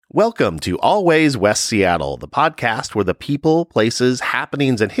Welcome to Always West Seattle, the podcast where the people, places,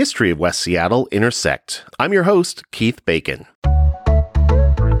 happenings, and history of West Seattle intersect. I'm your host, Keith Bacon.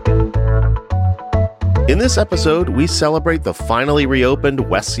 In this episode, we celebrate the finally reopened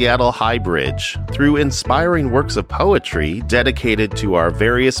West Seattle High Bridge through inspiring works of poetry dedicated to our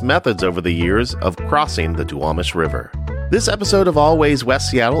various methods over the years of crossing the Duwamish River. This episode of Always West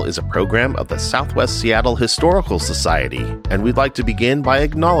Seattle is a program of the Southwest Seattle Historical Society, and we'd like to begin by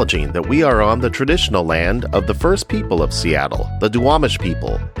acknowledging that we are on the traditional land of the first people of Seattle, the Duwamish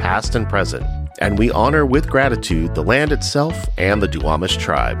people, past and present, and we honor with gratitude the land itself and the Duwamish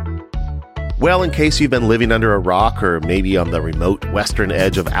tribe. Well, in case you've been living under a rock or maybe on the remote western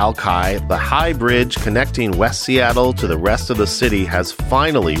edge of Alki, the High Bridge connecting West Seattle to the rest of the city has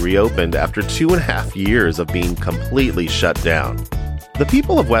finally reopened after 2.5 years of being completely shut down. The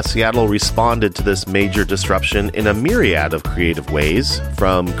people of West Seattle responded to this major disruption in a myriad of creative ways,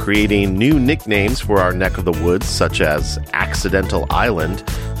 from creating new nicknames for our neck of the woods, such as Accidental Island,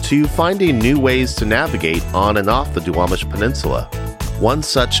 to finding new ways to navigate on and off the Duwamish Peninsula. One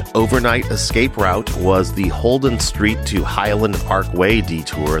such overnight escape route was the Holden Street to Highland Parkway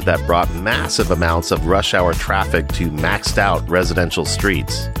detour that brought massive amounts of rush hour traffic to maxed out residential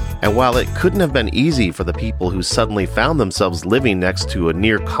streets. And while it couldn't have been easy for the people who suddenly found themselves living next to a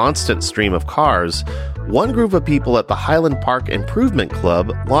near constant stream of cars, one group of people at the Highland Park Improvement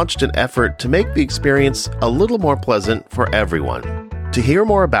Club launched an effort to make the experience a little more pleasant for everyone. To hear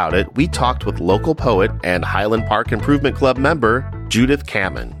more about it, we talked with local poet and Highland Park Improvement Club member Judith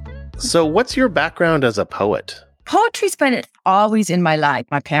Kamen. So what's your background as a poet? Poetry's been always in my life.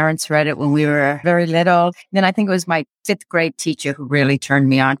 My parents read it when we were very little. Then I think it was my 5th grade teacher who really turned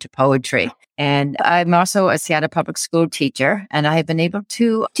me on to poetry. And I'm also a Seattle Public School teacher, and I have been able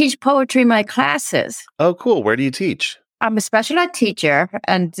to teach poetry in my classes. Oh, cool. Where do you teach? I'm a special ed teacher,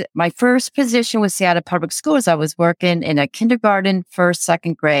 and my first position with Seattle Public Schools, I was working in a kindergarten, 1st,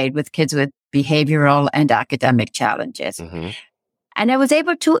 2nd grade with kids with behavioral and academic challenges. Mm-hmm. And I was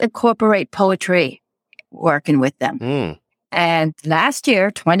able to incorporate poetry working with them. And last year,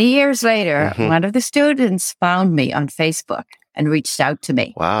 20 years later, one of the students found me on Facebook and reached out to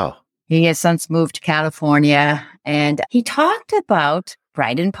me. Wow. He has since moved to California, and he talked about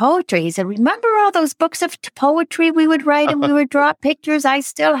writing poetry. He said, remember all those books of poetry we would write and we would draw pictures? I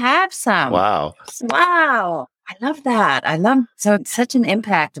still have some. Wow. Wow. I love that. So it's such an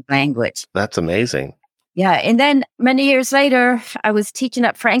impact of language. That's amazing. Yeah. And then many years later, I was teaching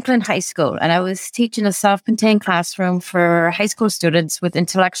at Franklin High School, and I was teaching a self-contained classroom for high school students with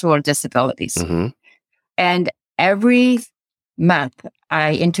intellectual disabilities. Mm-hmm. And every month,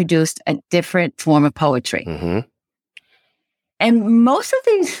 I introduced a different form of poetry. Mm-hmm. And most of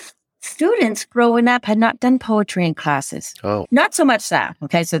these students growing up had not done poetry in classes. Oh. Not so much that.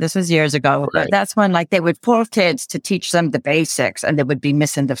 Okay, so this was years ago. Right. But that's when they would pull kids to teach them the basics, and they would be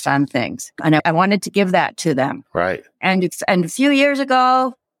missing the fun things. And I wanted to give that to them. Right. And a few years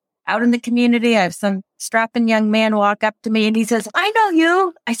ago, out in the community, I have some strapping young man walk up to me, and he says, I know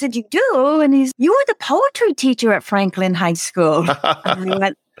you. I said, you do? And you were the poetry teacher at Franklin High School. And I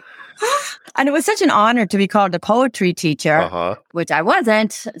went, and it was such an honor to be called a poetry teacher, which I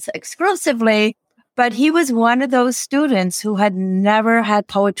wasn't exclusively, but he was one of those students who had never had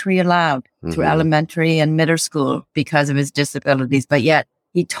poetry allowed through elementary and middle school because of his disabilities, but yet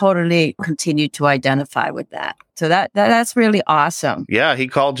he totally continued to identify with that. So that's really awesome. Yeah, he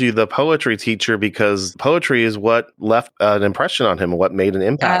called you the poetry teacher because poetry is what left an impression on him, what made an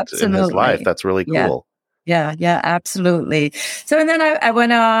impact in his life. That's really cool. Yeah, absolutely. So and then I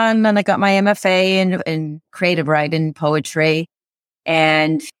went on and I got my MFA in creative writing, poetry.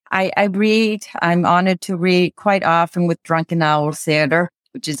 And I read, I'm honored to read quite often with Drunken Owl Theater,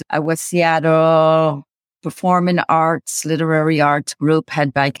 which is a West Seattle performing arts, literary arts group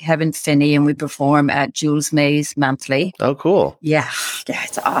head by Kevin Finney, and we perform at Jules Mays monthly. Oh, cool. Yeah,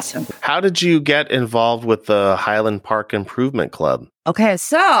 it's awesome. How did you get involved with the Highland Park Improvement Club? Okay,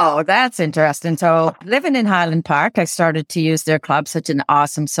 so that's interesting. So living in Highland Park, I started to use their club, such an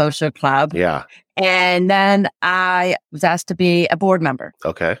awesome social club. Yeah. And then I was asked to be a board member.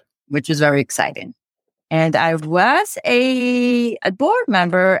 Okay. Which was very exciting. And I was a board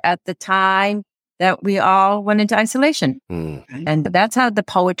member at the time that we all went into isolation. And that's how the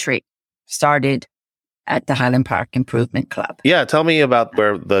poetry started at the Highland Park Improvement Club. Yeah, tell me about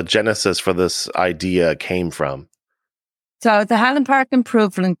where the genesis for this idea came from. So the Highland Park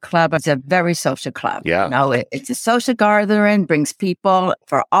Improvement Club is a very social club. Yeah. It's a social gathering, brings people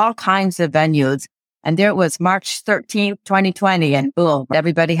for all kinds of venues. And there it was March 13th, 2020, and boom,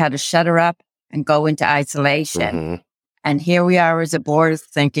 everybody had to shutter up and go into isolation. And here we are as a board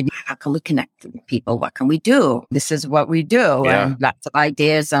thinking, how can we connect with people? What can we do? This is what we do. Yeah. And lots of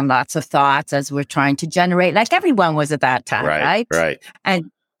ideas and lots of thoughts as we're trying to generate, like everyone was at that time, right? Right.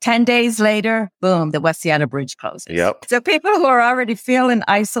 And 10 days later, boom, the West Seattle Bridge closes. Yep. So people who are already feeling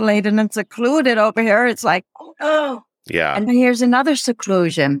isolated and secluded over here, it's like, oh no. Yeah. And here's another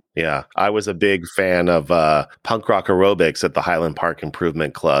seclusion. Yeah. I was a big fan of punk rock aerobics at the Highland Park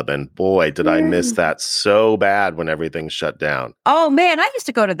Improvement Club. And boy, did I miss that so bad when everything shut down. Oh, man, I used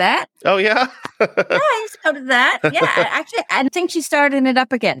to go to that. Oh, yeah? Yeah, I used to go to that. Yeah, actually, I think she's starting it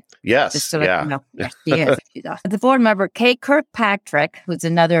up again. Yes. Just to let you know. Yes, she is. She's awesome. The board member, Kay Kirkpatrick, who's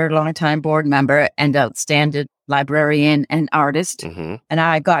another longtime board member and outstanding librarian and artist, Mm-hmm. and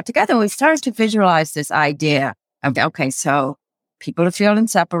I got together and we started to visualize this idea. Okay, so people are feeling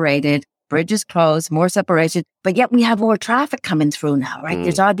separated, bridges closed, more separation, but yet we have more traffic coming through now, right?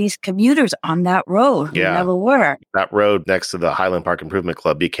 There's all these commuters on that road who never were. That road next to the Highland Park Improvement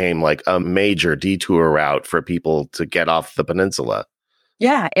Club became like a major detour route for people to get off the peninsula.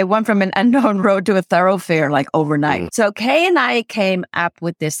 Yeah, it went from an unknown road to a thoroughfare like overnight. So Kay and I came up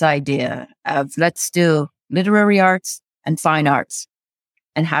with this idea of let's do literary arts and fine arts.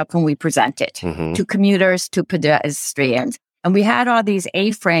 And how can we present it to commuters, to pedestrians? And we had all these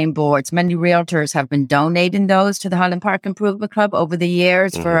A-frame boards. Many realtors have been donating those to the Highland Park Improvement Club over the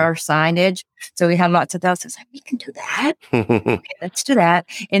years for our signage. So we had lots of those. I was like, we can do that. Okay, let's do that.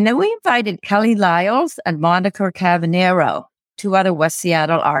 And then we invited Kelly Lyles and Monica Cavanero, two other West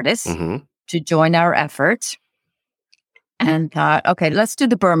Seattle artists, to join our efforts. And thought, okay, let's do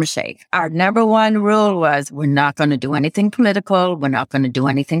the Burma Shake. Our number one rule was we're not going to do anything political. We're not going to do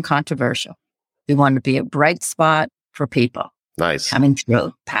anything controversial. We want to be a bright spot for people. Nice. Coming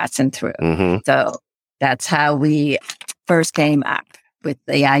through, passing through. So that's how we first came up with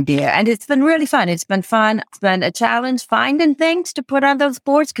the idea. And it's been really fun. It's been fun. It's been a challenge finding things to put on those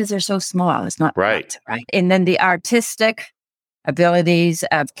boards because they're so small. It's not right. And then the artistic abilities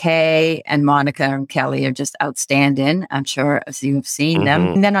of Kay and Monica and Kelly are just outstanding. I'm sure as you've seen them.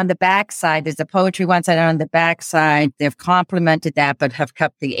 And then on the back side, there's a poetry one side. On the back side, they've complemented that, but have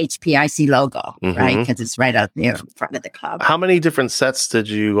kept the HPIC logo, right? Because it's right out there in front of the club. How many different sets did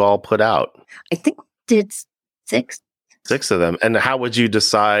you all put out? I think we did 6. 6 of them. And how would you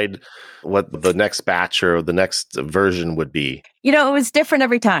decide what the next batch or the next version would be? You know, it was different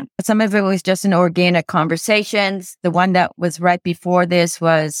every time. Some of it was just in organic conversations. The one that was right before this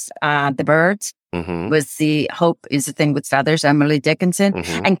was The Birds, was the Hope is a Thing with Feathers, Emily Dickinson.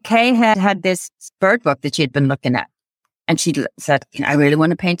 And Kay had this bird book that she had been looking at. And she said, I really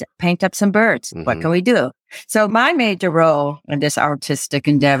want to paint up some birds. What can we do? So my major role in this artistic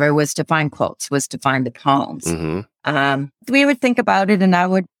endeavor was to find quotes, was to find the poems. We would think about it and I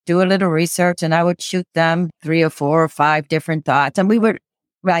would do a little research and I would shoot them 3 or 4 or 5 different thoughts. And we would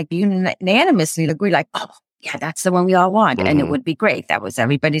like unanimously agree like, oh, yeah, that's the one we all want. And it would be great. That was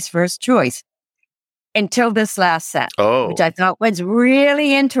everybody's first choice until this last set, which I thought was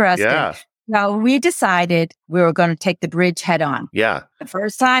really interesting. Yeah. Now, we decided we were going to take the bridge head on. Yeah. The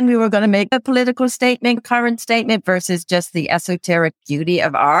first time we were going to make a political statement, current statement versus just the esoteric beauty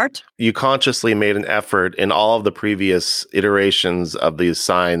of art. You consciously made an effort in all of the previous iterations of these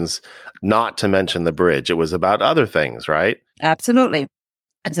signs not to mention the bridge. It was about other things, right? Absolutely.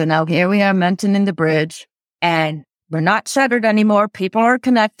 And so now here we are mentioning the bridge and we're not shuttered anymore. People are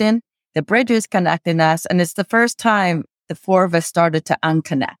connecting. The bridge is connecting us. And it's the first time the 4 of us started to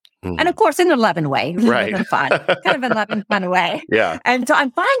unconnect. And of course, in an 11 way, right? Fun, kind of an 11 fun way. Yeah. And so I'm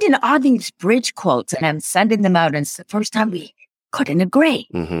finding all these bridge quotes and I'm sending them out. And it's the first time we couldn't agree.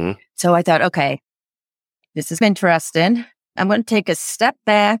 So I thought, okay, this is interesting. I'm going to take a step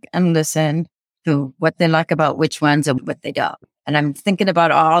back and listen to what they like about which ones and what they don't. And I'm thinking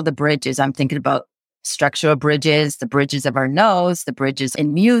about all the bridges. I'm thinking about structural bridges, the bridges of our nose, the bridges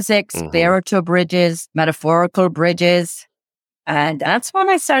in music, spiritual bridges, metaphorical bridges. And that's when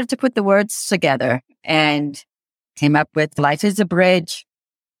I started to put the words together and came up with life is a bridge,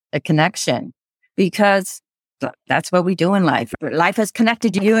 a connection, because that's what we do in life. Life has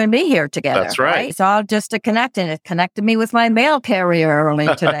connected you and me here together. That's right. It's all just a connecting. It connected me with my mail carrier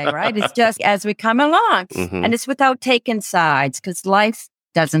earlier today, right? It's just as we come along and it's without taking sides because life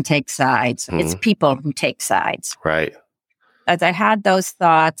doesn't take sides. It's people who take sides. Right. As I had those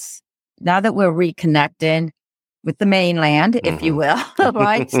thoughts, now that we're reconnecting with the mainland, if you will,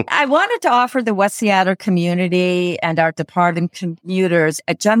 right? I wanted to offer the West Seattle community and our departing commuters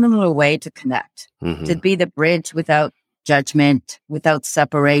a general way to connect, to be the bridge without judgment, without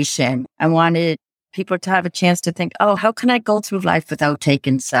separation. I wanted people to have a chance to think, oh, how can I go through life without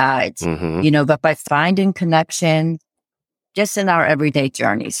taking sides? You know, but by finding connection, just in our everyday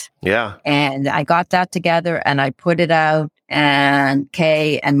journeys. Yeah. And I got that together and I put it out, and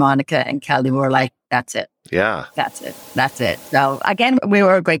Kay and Monica and Kelly were like, that's it. Yeah. That's it. That's it. So again, we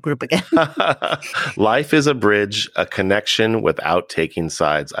were a great group again. Life is a bridge, a connection without taking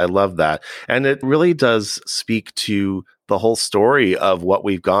sides. I love that. And it really does speak to the whole story of what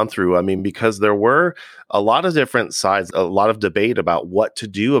we've gone through. I mean, because there were a lot of different sides, a lot of debate about what to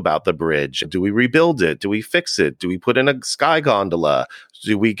do about the bridge. Do we rebuild it? Do we fix it? Do we put in a sky gondola?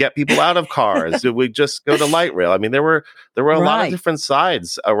 Do we get people out of cars? Do we just go to light rail? I mean, there were a lot of different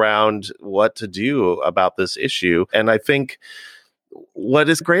sides around what to do about this issue. And I think what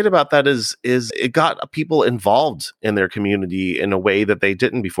is great about that is it got people involved in their community in a way that they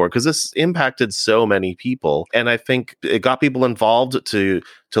didn't before, because this impacted so many people. And I think it got people involved to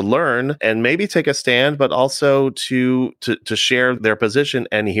learn and maybe take a stand, but also to share their position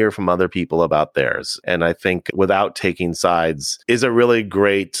and hear from other people about theirs. And I think without taking sides is a really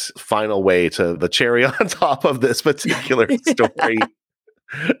great final way to the cherry on top of this particular story.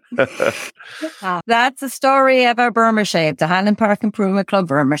 That's the story of our Burma Shave, the Highland Park Improvement Club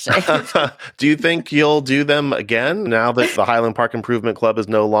Burma Shave. Do you think you'll do them again now that the Highland Park Improvement Club is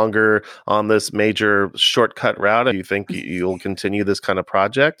no longer on this major shortcut route? Do you think you'll continue this kind of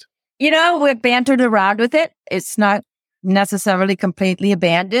project? We've bantered around with it. It's not necessarily completely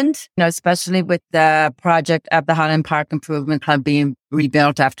abandoned, especially with the project of the Highland Park Improvement Club being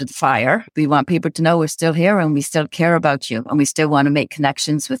rebuilt after the fire. We want people to know we're still here and we still care about you and we still want to make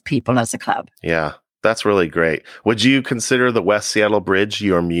connections with people as a club. Yeah, that's really great. Would you consider the West Seattle Bridge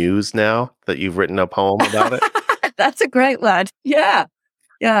your muse now that you've written a poem about it? That's a great one. Yeah.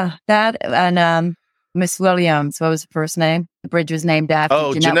 Yeah. That and Miss Williams, what was her first name? The bridge was named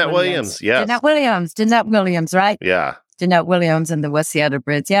after Jeanette Williams. Yes. Jeanette Williams, right? Yeah. Jeanette Williams and the West Seattle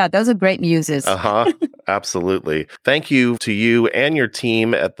Bridge. Yeah, those are great muses. Absolutely. Thank you to you and your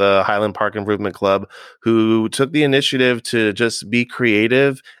team at the Highland Park Improvement Club who took the initiative to just be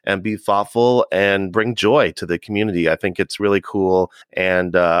creative and be thoughtful and bring joy to the community. I think it's really cool.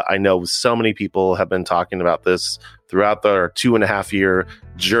 And I know so many people have been talking about this throughout our 2.5-year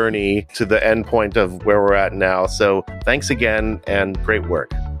journey to the end point of where we're at now. So thanks again and great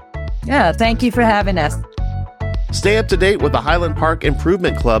work. Yeah, thank you for having us. Stay up to date with the Highland Park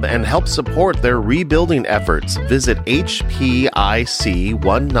Improvement Club and help support their rebuilding efforts. Visit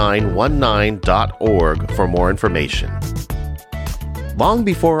hpic1919.org for more information. Long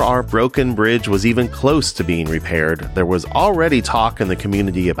before our broken bridge was even close to being repaired, there was already talk in the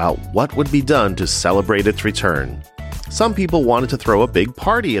community about what would be done to celebrate its return. Some people wanted to throw a big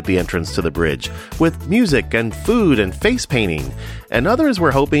party at the entrance to the bridge, with music and food and face painting, and others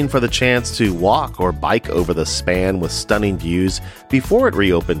were hoping for the chance to walk or bike over the span with stunning views before it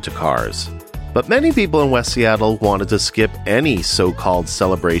reopened to cars. But many people in West Seattle wanted to skip any so-called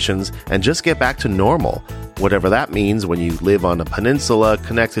celebrations and just get back to normal, whatever that means when you live on a peninsula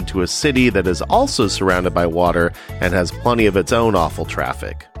connected to a city that is also surrounded by water and has plenty of its own awful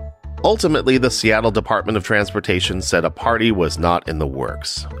traffic. Ultimately, the Seattle Department of Transportation said a party was not in the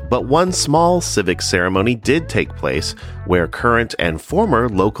works. But one small civic ceremony did take place, where current and former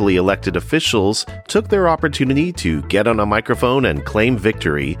locally elected officials took their opportunity to get on a microphone and claim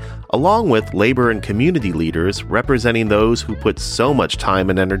victory, along with labor and community leaders representing those who put so much time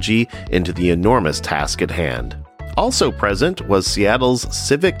and energy into the enormous task at hand. Also present was Seattle's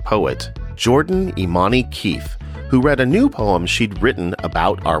civic poet, Jordan Imani Keefe, who read a new poem she'd written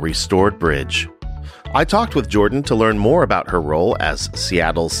about our restored bridge. I talked with Jordan to learn more about her role as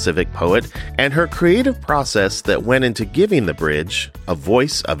Seattle's civic poet and her creative process that went into giving the bridge a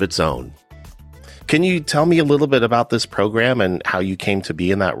voice of its own. Can you tell me a little bit about this program and how you came to be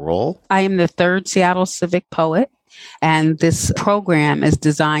in that role? I am the third Seattle civic poet, and this program is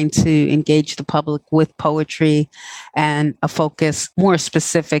designed to engage the public with poetry and a focus more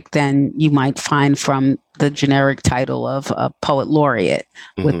specific than you might find from the generic title of a poet laureate,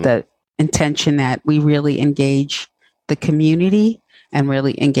 with the intention that we really engage the community and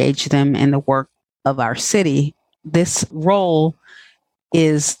really engage them in the work of our city. This role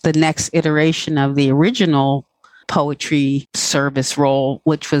is the next iteration of the original poetry service role,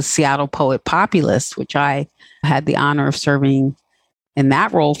 which was Seattle Poet Populist, which I had the honor of serving in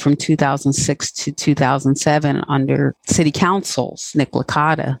that role from 2006 to 2007 under city councils, Nick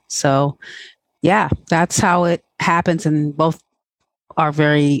Licata. So yeah, that's how it happens. And both are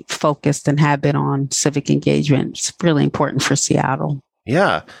very focused and have been on civic engagement. It's really important for Seattle.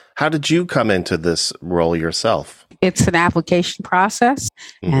 Yeah. How did you come into this role yourself? It's an application process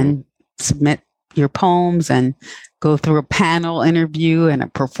and submit your poems and go through a panel interview and a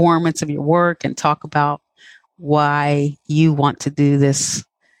performance of your work and talk about why you want to do this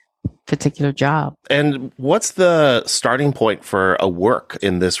particular job. And what's the starting point for a work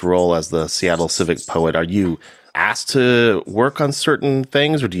in this role as the Seattle Civic Poet? Are you asked to work on certain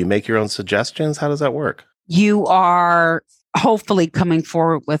things, or do you make your own suggestions? How does that work? You are hopefully coming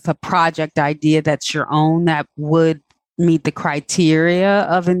forward with a project idea that's your own that would meet the criteria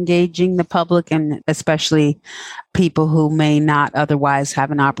of engaging the public, and especially people who may not otherwise have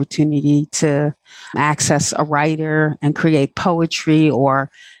an opportunity to access a writer and create poetry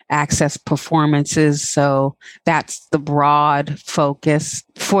or access performances. So that's the broad focus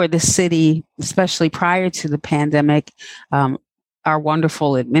for the city, especially prior to the pandemic. Our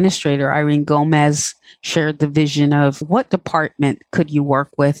wonderful administrator, Irene Gomez, shared the vision of what department could you work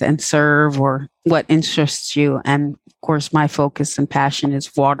with and serve, or what interests you. And of course, my focus and passion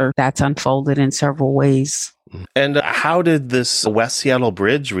is water. That's unfolded in several ways. And how did this West Seattle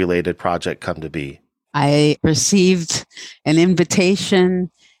Bridge related project come to be? I received an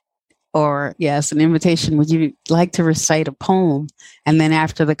invitation. Would you like to recite a poem? And then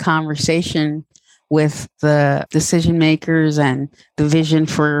after the conversation with the decision makers and the vision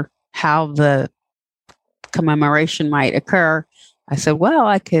for how the commemoration might occur, I said, well,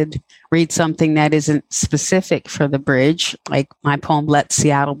 I could read something that isn't specific for the bridge, like my poem, Let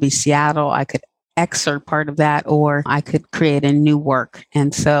Seattle Be Seattle. I could excerpt part of that, or I could create a new work.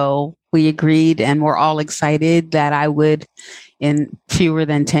 And so we agreed, and we're all excited that I would, in fewer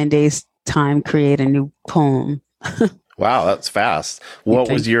than 10 days' time, create a new poem. Wow, that's fast.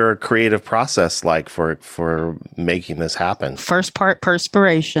 What was your creative process like for making this happen? First part,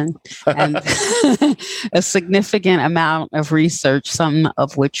 perspiration, and a significant amount of research, some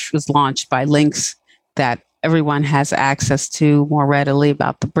of which was launched by links that everyone has access to more readily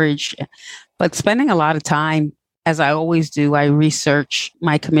about the bridge. But spending a lot of time, as I always do, I research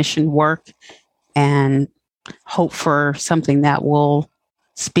my commissioned work and hope for something that will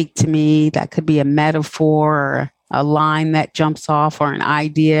speak to me. That could be a metaphor, or a line that jumps off, or an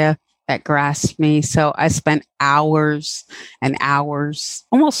idea that grasps me. So I spent hours and hours,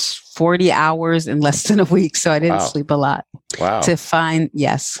 almost 40 hours in less than a week. So I didn't sleep a lot. Wow. To find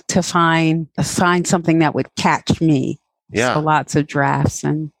something that would catch me. Yeah. So lots of drafts.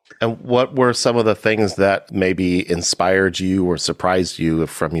 And what were some of the things that maybe inspired you or surprised you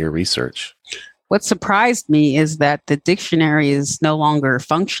from your research? What surprised me is that the dictionary is no longer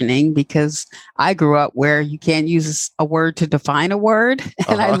functioning, because I grew up where you can't use a word to define a word.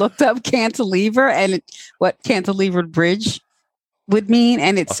 And I looked up cantilever and what cantilevered bridge would mean.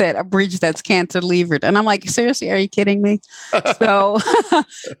 And it said a bridge that's cantilevered. And I'm like, seriously, are you kidding me? So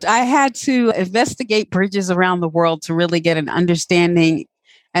I had to investigate bridges around the world to really get an understanding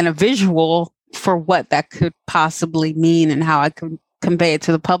and a visual for what that could possibly mean, and how I could convey it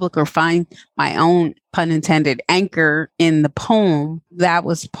to the public, or find my own, pun intended, anchor in the poem. That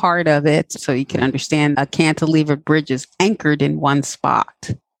was part of it. So you can understand a cantilevered bridge is anchored in one spot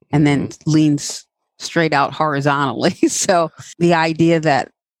and then leans straight out horizontally. So the idea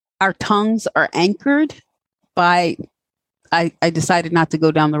that our tongues are anchored by, I decided not to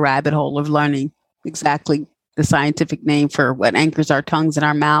go down the rabbit hole of learning exactly the scientific name for what anchors our tongues in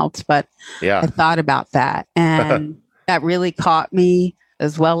our mouths. But I thought about that, and that really caught me,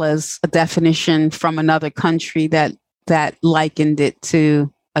 as well as a definition from another country that likened it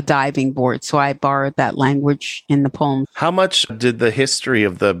to a diving board. So I borrowed that language in the poem. How much did the history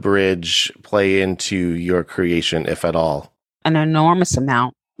of the bridge play into your creation, if at all? An enormous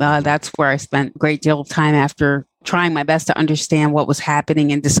amount. That's where I spent a great deal of time after trying my best to understand what was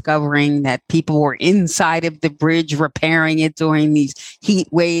happening, and discovering that people were inside of the bridge repairing it during these heat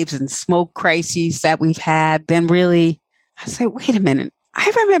waves and smoke crises that we've had. Then really, I say, wait a minute.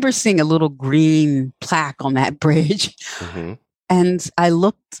 I remember seeing a little green plaque on that bridge. Mm-hmm. And I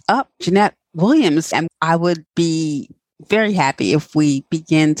looked up Jeanette Williams, and I would be very happy if we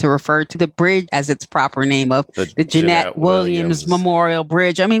begin to refer to the bridge as its proper name of the Jeanette Williams Memorial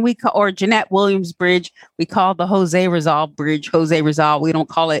Bridge. I mean, or Jeanette Williams Bridge. We call the Jose Rizal Bridge Jose Rizal. We don't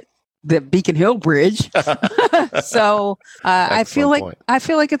call it the Beacon Hill Bridge. So I feel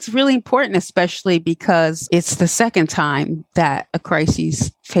like it's really important, especially because it's the second time that a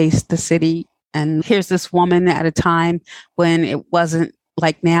crisis faced the city. And here's this woman at a time when it wasn't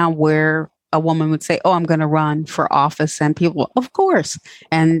like now, where a woman would say, oh, I'm going to run for office. And people, of course.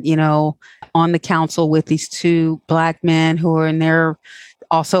 And, on the council with these two Black men who are in there,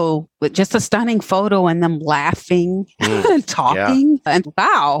 also with just a stunning photo and them laughing and talking. Yeah. And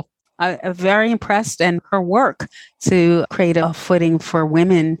wow, I'm very impressed. And her work to create a footing for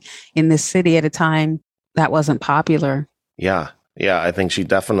women in this city at a time that wasn't popular. Yeah. Yeah, I think she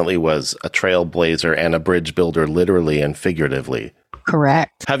definitely was a trailblazer and a bridge builder, literally and figuratively.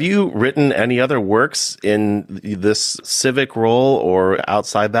 Correct. Have you written any other works in this civic role or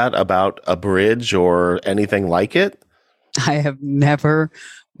outside that about a bridge or anything like it? I have never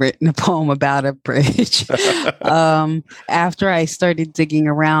written a poem about a bridge. After I started digging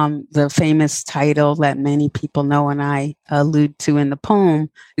around, the famous title that many people know and I allude to in the poem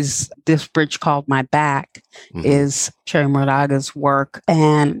is This Bridge Called My Back, is Cherry Moraga's work.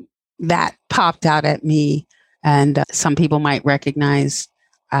 And that popped out at me. And some people might recognize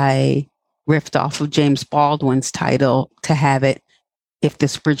I riffed off of James Baldwin's title to have it, If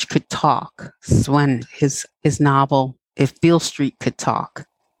This Bridge Could Talk. This is when his novel, If Beale Street Could Talk.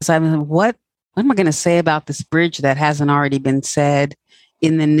 So I mean, what am I going to say about this bridge that hasn't already been said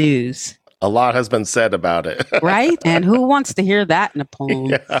in the news? A lot has been said about it. Right? And who wants to hear that in a poem?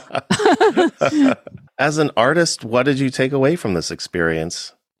 Yeah. As an artist, what did you take away from this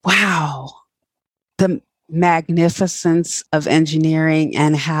experience? Wow. The magnificence of engineering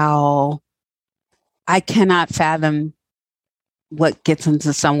and how I cannot fathom what gets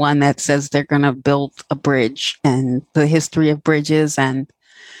into someone that says they're going to build a bridge and the history of bridges. And,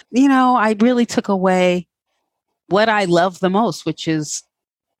 you know, I really took away what I love the most, which is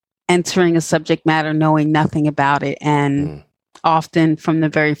entering a subject matter, knowing nothing about it. And often from the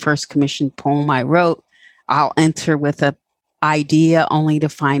very first commissioned poem I wrote, I'll enter with an idea only to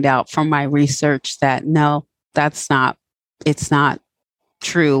find out from my research that no, it's not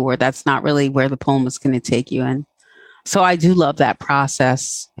true, or that's not really where the poem is going to take you. And so I do love that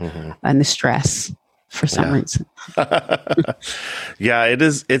process and the stress for some reason. Yeah, it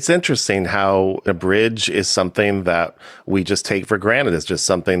is. It's interesting how a bridge is something that we just take for granted. It's just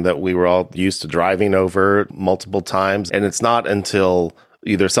something that we were all used to driving over multiple times. And it's not until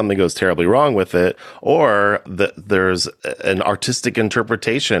either something goes terribly wrong with it or there's an artistic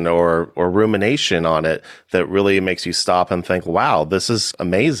interpretation or rumination on it that really makes you stop and think, wow, this is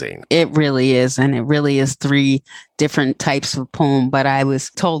amazing. It really is. And it really is 3 different types of poem. But I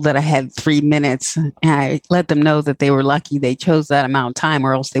was told that I had 3 minutes, and I let them know that they were lucky they chose that amount of time,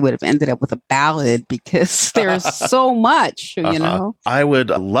 or else they would have ended up with a ballad because there's so much, you know. I would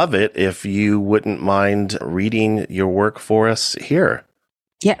love it if you wouldn't mind reading your work for us here.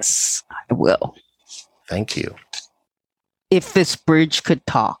 Yes, I will. Thank you. If This Bridge Could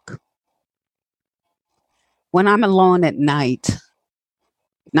Talk. When I'm alone at night,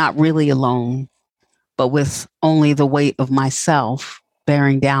 not really alone, but with only the weight of myself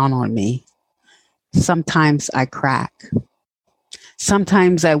bearing down on me, sometimes I crack.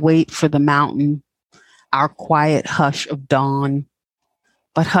 Sometimes I wait for the mountain, our quiet hush of dawn,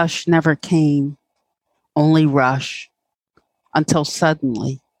 but hush never came, only rush. Until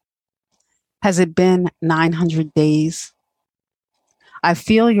suddenly. Has it been 900 days? I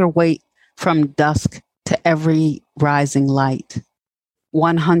feel your weight from dusk to every rising light.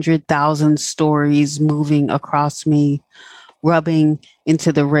 100,000 stories moving across me, rubbing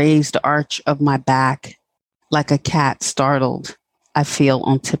into the raised arch of my back. Like a cat startled, I feel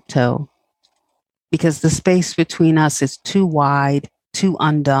on tiptoe. Because the space between us is too wide, too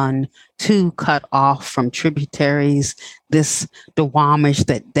undone, too cut off from tributaries, this Duwamish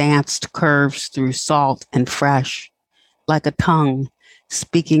that danced curves through salt and fresh, like a tongue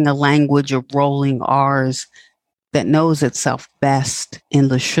speaking a language of rolling R's that knows itself best in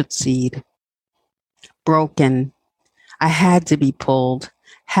the Schutzseed. Broken, I had to be pulled,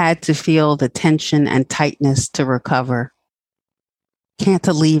 had to feel the tension and tightness to recover.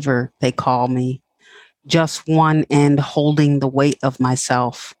 Cantilever, they call me. Just one end holding the weight of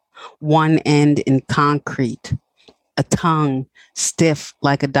myself, one end in concrete, a tongue stiff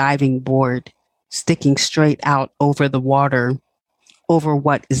like a diving board, sticking straight out over the water, over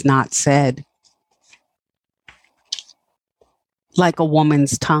what is not said. Like a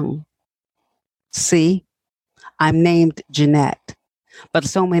woman's tongue. See, I'm named Jeanette, but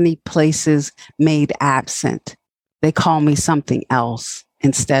so many places made absent. They call me something else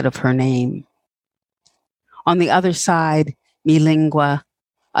instead of her name. On the other side, mi lingua,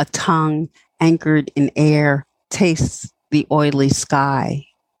 a tongue anchored in air, tastes the oily sky,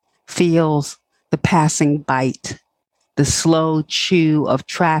 feels the passing bite, the slow chew of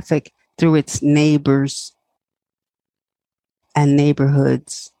traffic through its neighbors and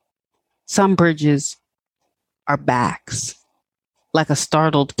neighborhoods. Some bridges are backs, like a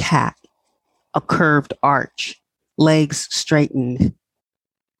startled cat, a curved arch, legs straightened.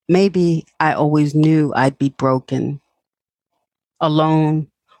 Maybe I always knew I'd be broken, alone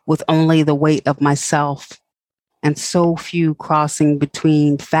with only the weight of myself and so few crossing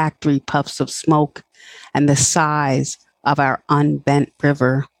between factory puffs of smoke and the sighs of our unbent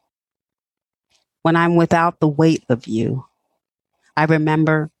river. When I'm without the weight of you, I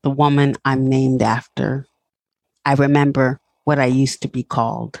remember the woman I'm named after. I remember what I used to be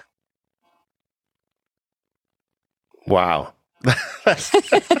called. Wow.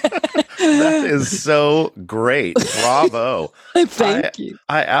 That is so great. Bravo. Thank you.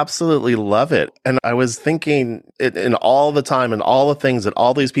 I absolutely love it. And I was thinking in all the time and all the things that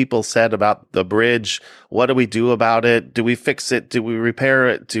all these people said about the bridge. What do we do about it? Do we fix it? Do we repair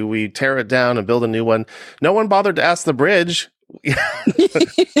it? Do we tear it down and build a new one? No one bothered to ask the bridge.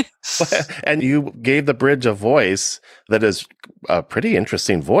 And you gave the bridge a voice that is a pretty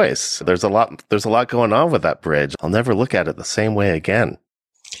interesting voice. There's a lot going on with that bridge. I'll never look at it the same way again.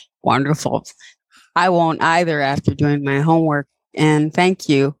 Wonderful. I won't either after doing my homework. And thank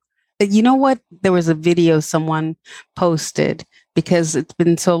you. You know what? There was a video someone posted because it's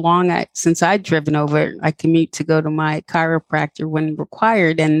been so long since I'd driven over. I commute to go to my chiropractor when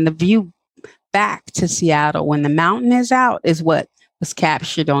required, and the view back to Seattle when the mountain is out is what was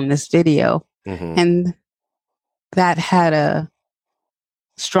captured on this video. Mm-hmm. And that had a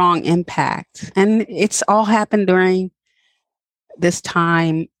strong impact. And it's all happened during this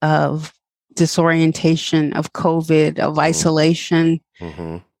time of disorientation, of COVID, of isolation,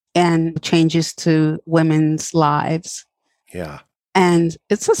 mm-hmm. and changes to women's lives. Yeah. And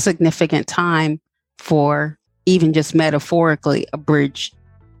it's a significant time for, even just metaphorically, a bridge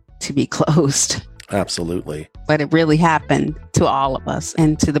to be closed. Absolutely. But it really happened to all of us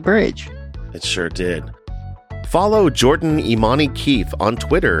and to the bridge. It sure did. Follow Jordan Imani Keith on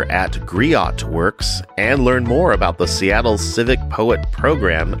Twitter at GriotWorks and learn more about the Seattle Civic Poet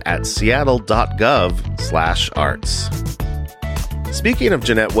Program at seattle.gov/arts. Speaking of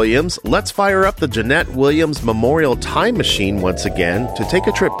Jeanette Williams, let's fire up the Jeanette Williams Memorial Time Machine once again to take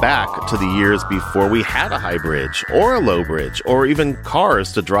a trip back to the years before we had a high bridge or a low bridge or even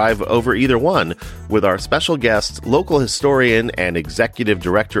cars to drive over either one with our special guest, local historian and executive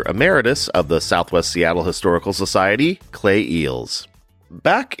director emeritus of the Southwest Seattle Historical Society, Clay Eels.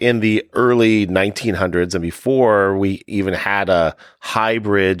 Back in the early 1900s and before we even had a high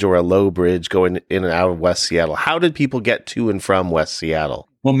bridge or a low bridge going in and out of West Seattle, how did people get to and from West Seattle?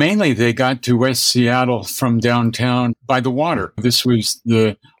 Well, mainly they got to West Seattle from downtown by the water. This was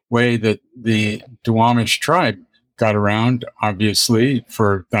the way that the Duwamish tribe got around, obviously,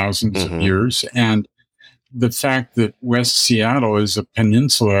 for thousands mm-hmm. of years. And the fact that West Seattle is a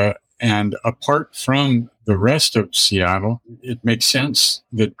peninsula and apart from the rest of Seattle, it makes sense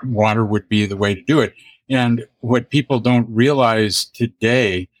that water would be the way to do it. And what people don't realize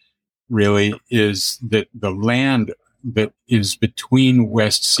today really is that the land that is between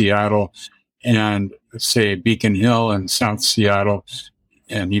West Seattle and, say, Beacon Hill and South Seattle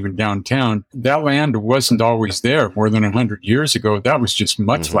and even downtown, that land wasn't always there more than 100 years ago. That was just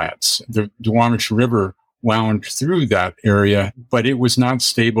mudflats. Mm-hmm. The Duwamish River wound through that area, but it was not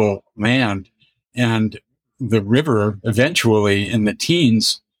stable land. And the river eventually in the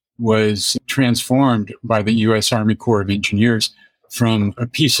teens was transformed by the U.S. Army Corps of Engineers from a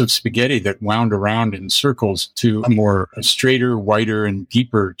piece of spaghetti that wound around in circles to a straighter, wider, and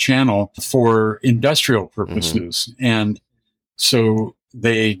deeper channel for industrial purposes. Mm-hmm. And so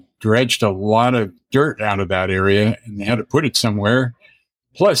they dredged a lot of dirt out of that area and they had to put it somewhere.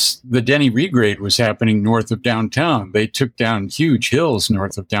 Plus, the Denny regrade was happening north of downtown. They took down huge hills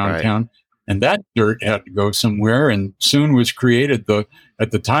north of downtown, right. And that dirt had to go somewhere. And soon was created,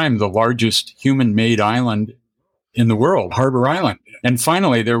 at the time, the largest human-made island in the world, Harbor Island. And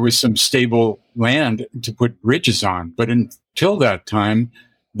finally, there was some stable land to put bridges on. But until that time,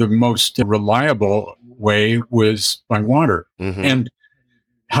 the most reliable way was by water. Mm-hmm. And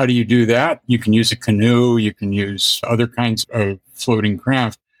how do you do that? You can use a canoe. You can use other kinds of floating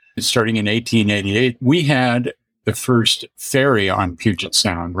craft. Starting in 1888, we had the first ferry on Puget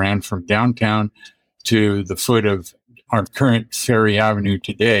Sound, ran from downtown to the foot of our current Ferry Avenue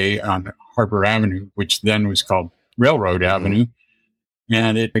today on Harbor Avenue, which then was called Railroad Avenue.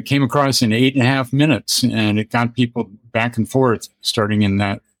 And it came across in 8.5 minutes, and it got people back and forth starting in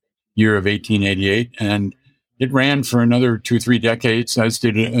that year of 1888. And it ran for another 2-3 decades, as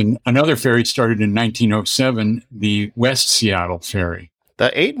did another ferry started in 1907, the West Seattle Ferry. The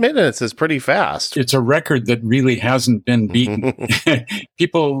 8 minutes is pretty fast. It's a record that really hasn't been beaten.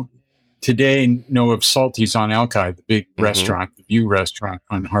 People today know of Salty's on Alki, the big restaurant, the View restaurant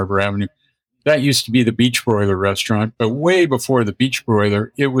on Harbor Avenue. That used to be the Beach Broiler restaurant, but way before the Beach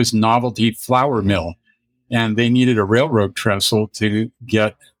Broiler, it was Novelty Flour Mill. And they needed a railroad trestle to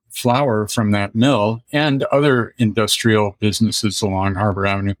get flour from that mill and other industrial businesses along Harbor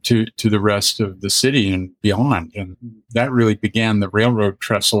Avenue to the rest of the city and beyond. And that really began the railroad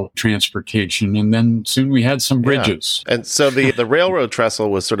trestle transportation. And then soon we had some bridges. Yeah. And so the railroad trestle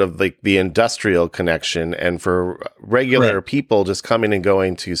was sort of like the industrial connection. And for regular people just coming and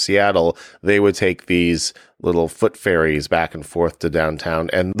going to Seattle, they would take these little foot ferries back and forth to downtown.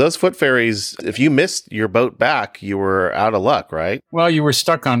 And those foot ferries, if you missed your boat back, you were out of luck, right? Well, you were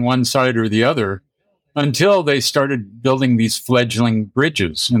stuck on one side or the other until they started building these fledgling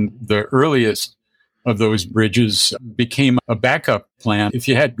bridges. And the earliest of those bridges became a backup plan if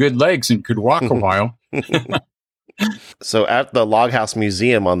you had good legs and could walk a while. So at the Log House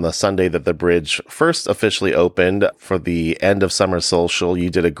Museum on the Sunday that the bridge first officially opened for the end of summer social, you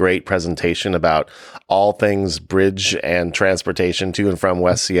did a great presentation about all things bridge and transportation to and from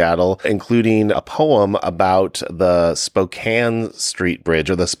West Seattle, including a poem about the Spokane Street Bridge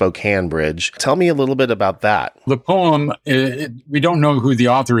or the Spokane Bridge. Tell me a little bit about that. The poem, we don't know who the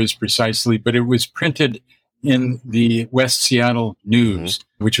author is precisely, but it was printed in the West Seattle News,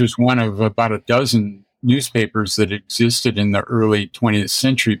 which was one of about a dozen newspapers that existed in the early 20th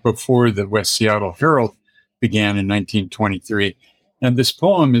century before the West Seattle Herald began in 1923. And this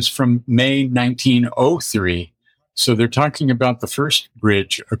poem is from May 1903. So they're talking about the first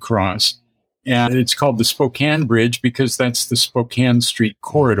bridge across. And it's called the Spokane Bridge because that's the Spokane Street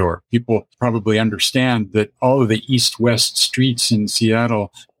corridor. People probably understand that all of the east-west streets in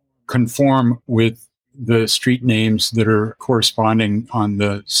Seattle conform with the street names that are corresponding on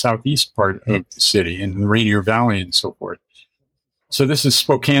the southeast part of the city in the Rainier Valley and so forth. So this is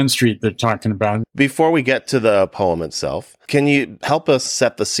Spokane Street they're talking about. Before we get to the poem itself, can you help us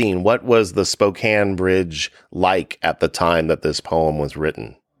set the scene? What was the Spokane Bridge like at the time that this poem was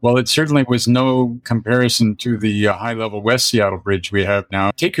written? Well, it certainly was no comparison to the high-level West Seattle Bridge we have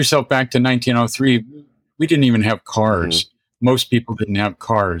now. Take yourself back to 1903. We didn't even have cars. Most people didn't have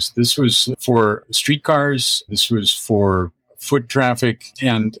cars. This was for streetcars. This was for foot traffic.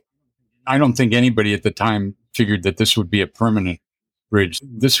 And I don't think anybody at the time figured that this would be a permanent bridge.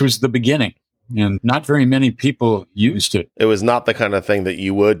 This was the beginning. And not very many people used it. It was not the kind of thing that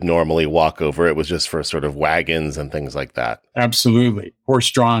you would normally walk over. It was just for sort of wagons and things like that. Absolutely.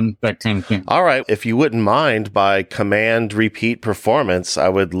 Horse-drawn, that kind of thing. All right. If you wouldn't mind, by command repeat performance, I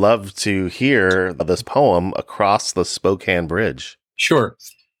would love to hear this poem, Across the Spokane Bridge. Sure.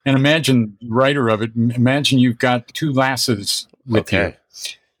 And imagine, writer of it, imagine you've got two lasses with you.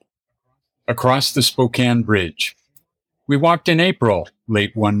 Across the Spokane Bridge. We walked in April,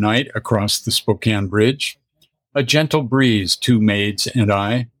 late one night, across the Spokane Bridge. A gentle breeze, two maids and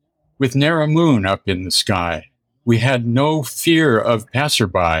I, with ne'er a moon up in the sky. We had no fear of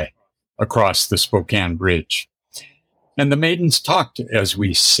passerby across the Spokane Bridge. And the maidens talked as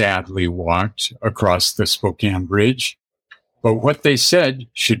we sadly walked across the Spokane Bridge. But what they said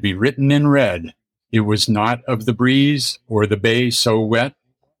should be written in red. It was not of the breeze or the bay so wet.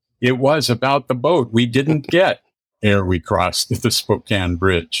 It was about the boat we didn't get ere we crossed the Spokane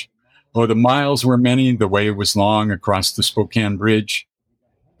Bridge. Oh, the miles were many, the way was long across the Spokane Bridge.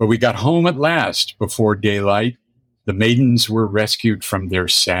 But we got home at last before daylight. The maidens were rescued from their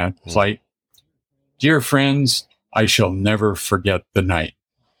sad plight. Dear friends, I shall never forget the night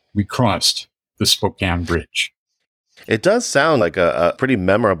we crossed the Spokane Bridge. It does sound like a pretty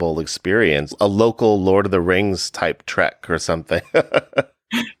memorable experience, a local Lord of the Rings type trek or something.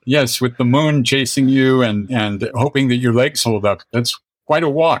 Yes, with the moon chasing you and hoping that your legs hold up. That's quite a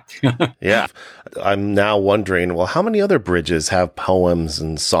walk. Yeah. I'm now wondering, well, how many other bridges have poems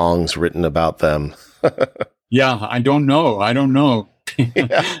and songs written about them? Yeah, I don't know.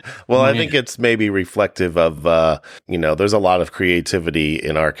 Yeah. Well, I think it's maybe reflective of, there's a lot of creativity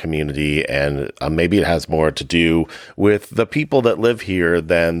in our community, and maybe it has more to do with the people that live here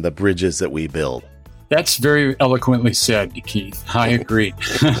than the bridges that we build. That's very eloquently said, Keith. I agree.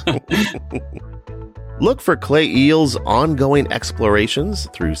 Look for Clay Eel's ongoing explorations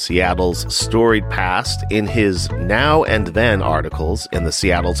through Seattle's storied past in his Now and Then articles in the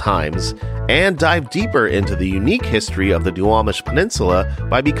Seattle Times, and dive deeper into the unique history of the Duwamish Peninsula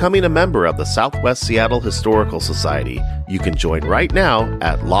by becoming a member of the Southwest Seattle Historical Society. You can join right now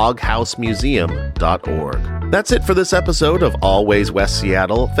at loghousemuseum.org. That's it for this episode of Always West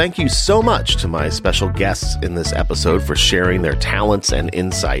Seattle. Thank you so much to my special guests in this episode for sharing their talents and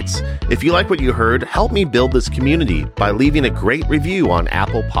insights. If you like what you heard, help me build this community by leaving a great review on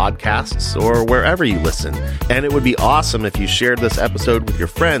Apple Podcasts or wherever you listen. And it would be awesome if you shared this episode with your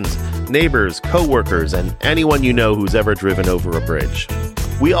friends, neighbors, coworkers, and anyone you know who's ever driven over a bridge.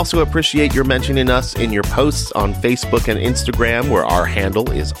 We also appreciate your mentioning us in your posts on Facebook and Instagram, where our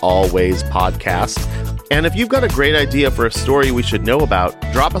handle is Always Podcast. And if you've got a great idea for a story we should know about,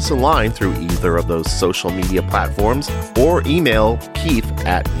 drop us a line through either of those social media platforms or email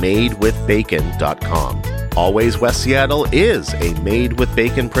keith@madewithbacon.com. Always West Seattle is a Made with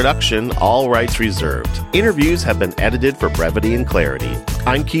Bacon production, all rights reserved. Interviews have been edited for brevity and clarity.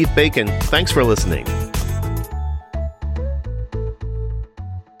 I'm Keith Bacon. Thanks for listening.